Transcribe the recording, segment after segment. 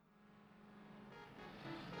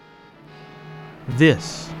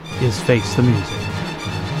This is Face the Music,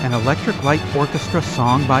 an Electric Light Orchestra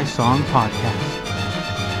song-by-song podcast.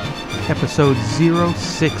 Episode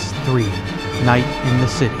 063, Night in the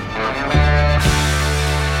City.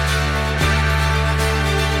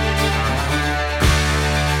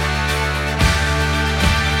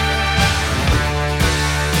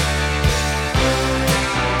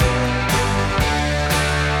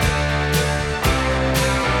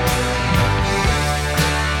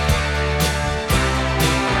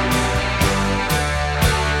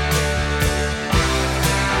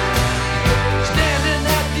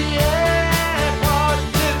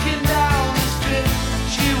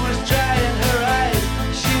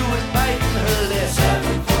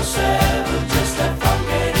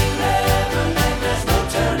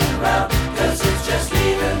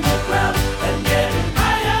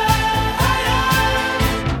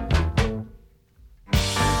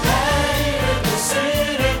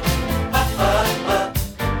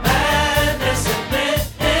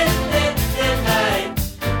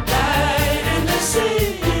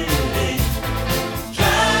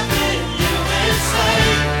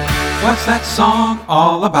 What's that song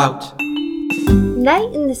all about?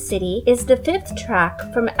 Night in the City is the fifth track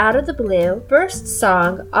from Out of the Blue, first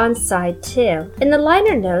song on side 2. In the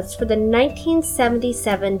liner notes for the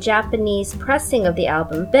 1977 Japanese pressing of the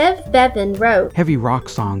album, Bev Bevan wrote, Heavy rock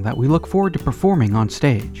song that we look forward to performing on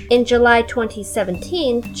stage. In July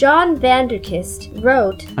 2017, John Vanderkist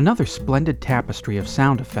wrote, Another splendid tapestry of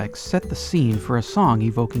sound effects set the scene for a song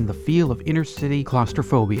evoking the feel of inner-city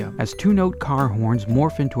claustrophobia, as two-note car horns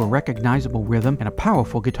morph into a recognizable rhythm and a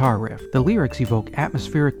powerful guitar riff. The lyrics evoke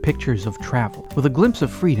atmospheric pictures of travel, with a glimpse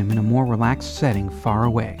of freedom in a more relaxed setting far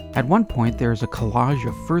away. At one point, there is a collage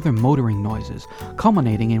of further motoring noises,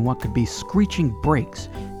 culminating in what could be screeching brakes,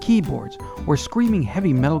 keyboards, or screaming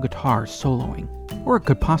heavy metal guitars soloing. Or it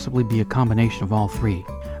could possibly be a combination of all three.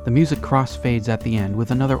 The music crossfades at the end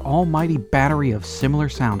with another almighty battery of similar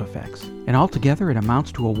sound effects, and altogether it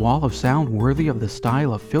amounts to a wall of sound worthy of the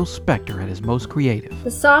style of Phil Spector at his most creative.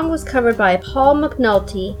 The song was covered by Paul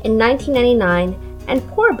McNulty in 1999 and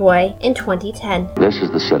Poor Boy in 2010. This is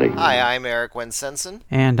the city. Hi, I'm Eric Wensensen.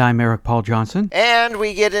 And I'm Eric Paul Johnson. And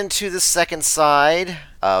we get into the second side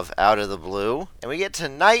of Out of the Blue, and we get to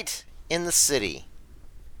Night in the City.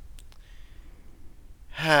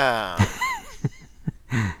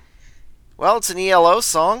 Well, it's an ELO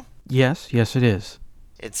song. Yes, it is.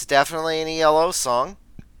 It's definitely an ELO song.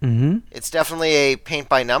 Mm-hmm. It's definitely a Paint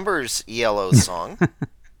by Numbers ELO song.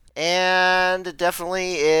 And it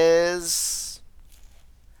definitely is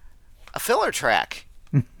a filler track.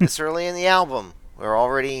 This early in the album, we're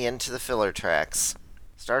already into the filler tracks.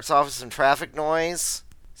 Starts off with some traffic noise,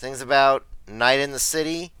 sings about night in the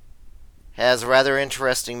city, has a rather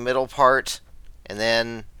interesting middle part, and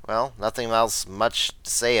then, well, nothing else much to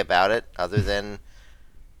say about it other than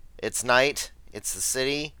it's night, it's the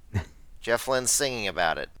city, Jeff Lynne's singing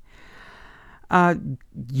about it.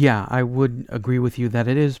 Yeah, I would agree with you that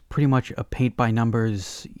it is pretty much a Paint by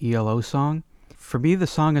Numbers ELO song. For me, the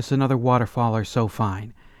song is another Waterfall or So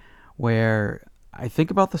Fine, where I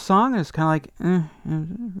think about the song and it's kind of like, I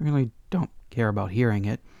really don't care about hearing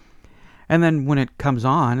it. And then when it comes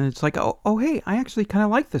on, it's like, oh hey, I actually kind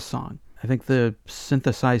of like this song. I think the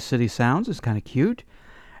synthesized city sounds is kind of cute.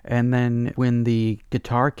 And then when the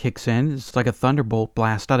guitar kicks in, it's like a thunderbolt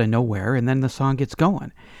blast out of nowhere, and then the song gets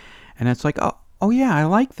going. And it's like, oh yeah, I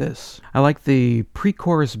like this. I like the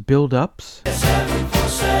pre-chorus build-ups.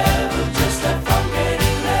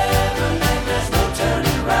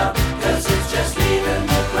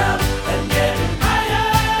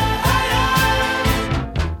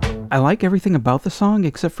 I like everything about the song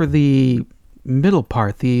except for the middle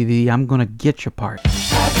part, the I'm gonna get you part.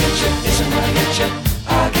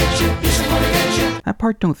 That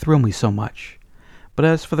part don't thrill me so much. But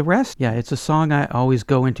as for the rest, yeah, it's a song I always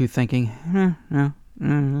go into thinking, Night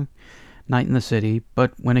in the City.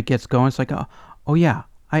 But when it gets going, it's like, oh yeah,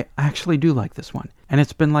 I actually do like this one. And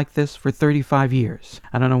it's been like this for 35 years.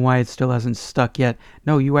 I don't know why it still hasn't stuck yet.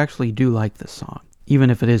 No, you actually do like this song, even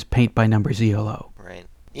if it is Paint by Numbers ELO. Right.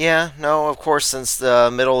 Yeah, no, of course, since the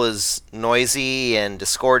middle is noisy and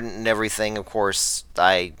discordant and everything, of course,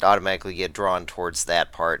 I automatically get drawn towards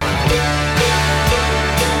that part.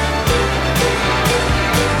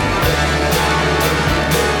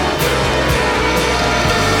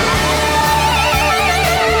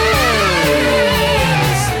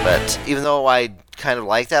 But even though I kind of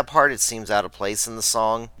like that part, it seems out of place in the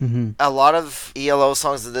song. Mm-hmm. A lot of ELO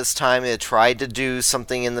songs at this time, they tried to do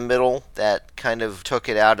something in the middle that kind of took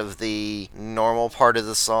it out of the normal part of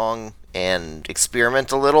the song and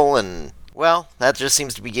experiment a little, and Well, that just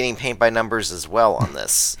seems to be getting paint by numbers as well on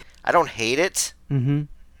this. I don't hate it. Mm-hmm.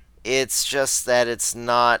 It's just that it's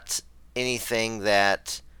not anything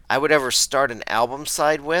that I would ever start an album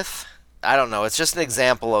side with. I don't know. It's just an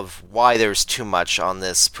example of why there's too much on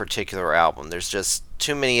this particular album. There's just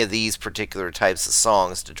too many of these particular types of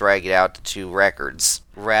songs to drag it out to 2 records,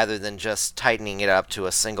 rather than just tightening it up to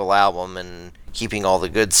a single album and keeping all the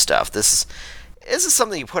good stuff. This is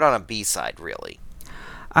something you put on a B-side, really.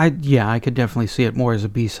 I could definitely see it more as a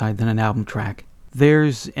B-side than an album track.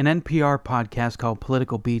 There's an NPR podcast called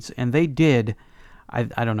Political Beats, and they did, I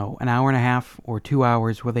don't know, an hour and a half or 2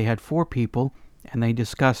 hours where they had 4 people, and they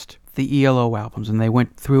discussed the ELO albums, and they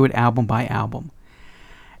went through it album by album.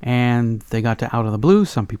 And they got to Out of the Blue.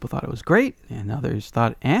 Some people thought it was great, and others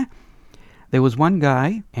thought, eh. There was one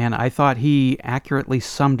guy, and I thought he accurately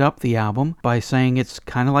summed up the album by saying it's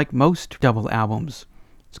kind of like most double albums.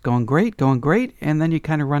 It's going great, and then you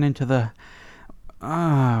kind of run into the,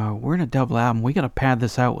 we're in a double album, we gotta pad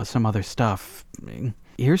this out with some other stuff.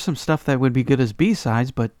 Here's some stuff that would be good as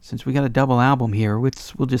B-sides, but since we got a double album here, we'll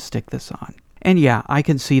just stick this on. And yeah, I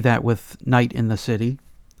can see that with Night in the City,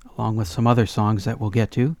 along with some other songs that we'll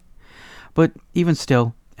get to. But even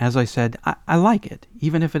still, as I said, I like it.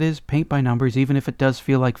 Even if it is paint by numbers, even if it does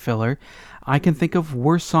feel like filler, I can think of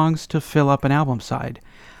worse songs to fill up an album side,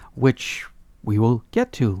 which we will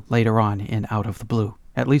get to later on in Out of the Blue.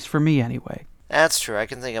 At least for me, anyway. That's true. I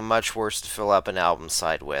can think of much worse to fill up an album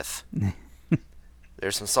side with.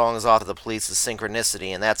 There's some songs off of the Police's Synchronicity,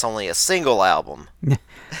 and that's only a single album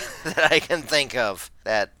that I can think of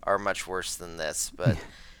that are much worse than this. But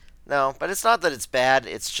no, but it's not that it's bad.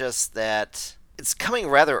 It's just that it's coming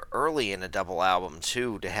rather early in a double album,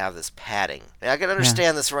 too, to have this padding. I can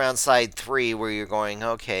understand this around side 3, where you're going,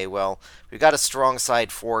 okay, well, we've got a strong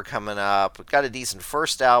side 4 coming up. We've got a decent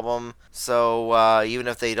first album, so even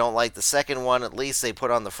if they don't like the second one, at least they put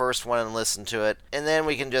on the first one and listen to it. And then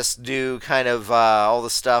we can just do kind of all the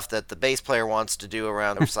stuff that the bass player wants to do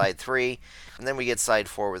around side 3. And then we get side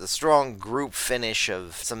 4 with a strong group finish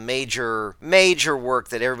of some major work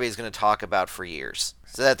that everybody's going to talk about for years,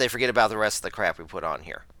 so that they forget about the rest of the crap we put on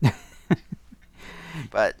here.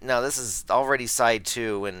 But no, this is already side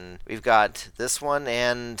 2, and we've got this one,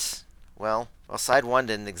 and well, side 1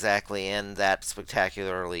 didn't exactly end that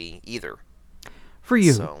spectacularly either. For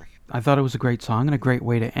you, so I thought it was a great song and a great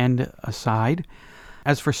way to end a side.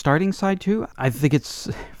 As for starting side 2, I think it's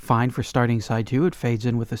fine for starting side 2. It fades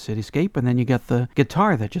in with the cityscape, and then you get the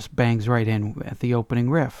guitar that just bangs right in at the opening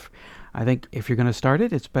riff. I think if you're going to start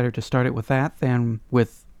it, it's better to start it with that than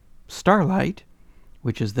with Starlight,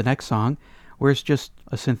 which is the next song, where it's just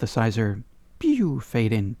a synthesizer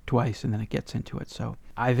fade in twice, and then it gets into it. So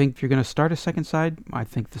I think if you're going to start a second side, I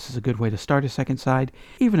think this is a good way to start a second side,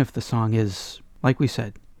 even if the song is, like we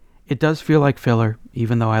said, it does feel like filler,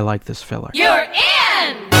 even though I like this filler. You're in!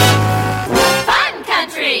 Fun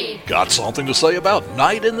Country! Got something to say about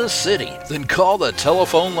Night in the City? Then call the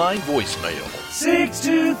telephone line voicemail.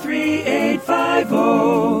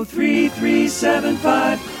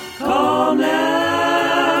 623-850-3375. Call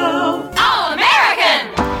now. All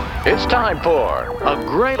American! It's time for a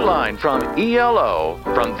great line from ELO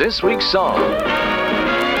from this week's song.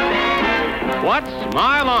 What's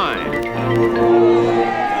my line?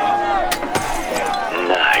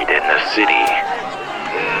 Night in the City.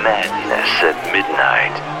 Madness at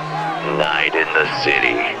midnight. Night in the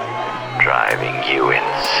City. Driving you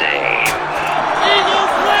insane.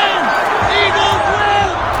 Eagles win! Eagles win!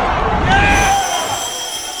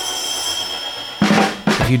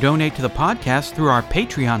 If you donate to the podcast through our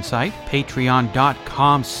Patreon site,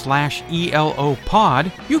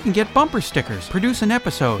 patreon.com/ELOpod, you can get bumper stickers, produce an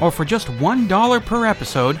episode, or for just $1 per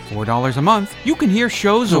episode, $4 a month, you can hear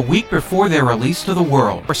shows a week before they're released to the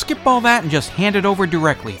world. Or skip all that and just hand it over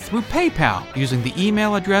directly through PayPal using the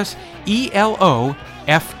email address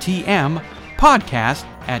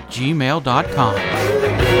eloftmpodcast@gmail.com.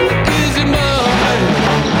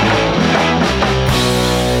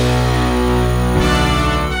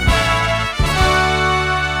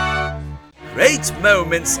 Great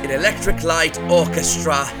moments in Electric Light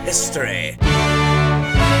Orchestra history.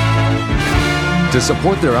 To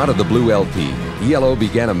support their Out of the Blue LP, ELO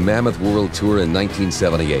began a mammoth world tour in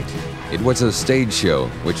 1978. It was a stage show,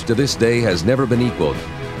 which to this day has never been equaled,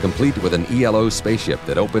 complete with an ELO spaceship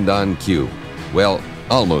that opened on cue. Well,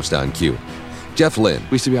 almost on cue. Jeff Lynne.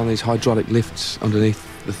 We used to be on these hydraulic lifts underneath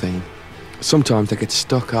the thing. Sometimes they get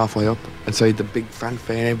stuck halfway up, and so the big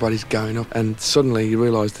fanfare, everybody's going up, and suddenly you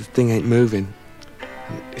realise the thing ain't moving.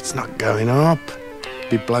 It's not going up.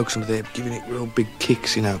 Big blokes under there giving it real big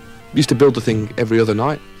kicks, you know. We used to build the thing every other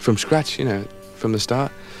night from scratch, you know, from the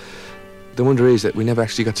start. The wonder is that we never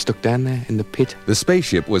actually got stuck down there in the pit. The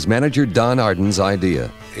spaceship was manager Don Arden's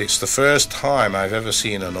idea. It's the first time I've ever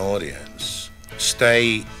seen an audience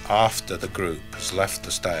stay after the group has left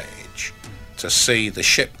the stage to see the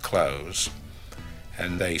ship close,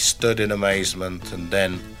 and they stood in amazement and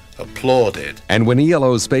then applauded. And when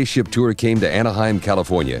ELO's spaceship tour came to Anaheim,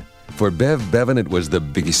 California, for Bev Bevan it was the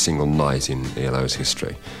biggest single night in ELO's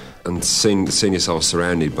history. And seeing yourself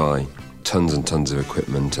surrounded by tons and tons of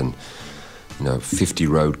equipment and 50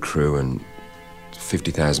 road crew and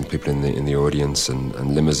 50,000 people in the audience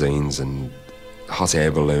and limousines and hot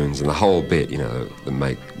air balloons and the whole bit,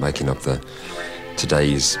 making up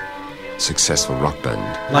today's successful rock band.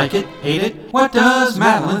 Like it? Hate it? What does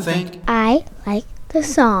Madeline think? I like the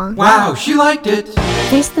song. Wow, she liked it!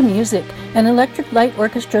 Taste the Music, an Electric Light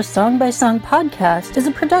Orchestra song-by-song podcast, is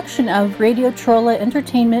a production of Radio Trolla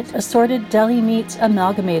Entertainment Assorted Deli Meats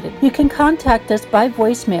Amalgamated. You can contact us by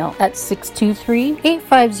voicemail at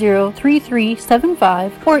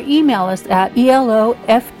 623-850-3375 or email us at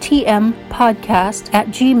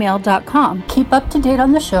eloftmpodcast@gmail.com. Keep up to date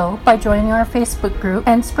on the show by joining our Facebook group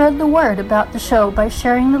and spread the word about the show by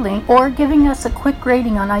sharing the link or giving us a quick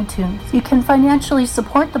rating on iTunes. You can financially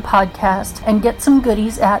support the podcast and get some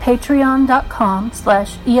goodies at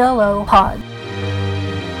patreon.com/ELOpod.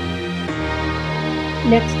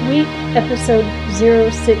 Next week, episode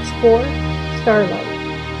 064, Starlight.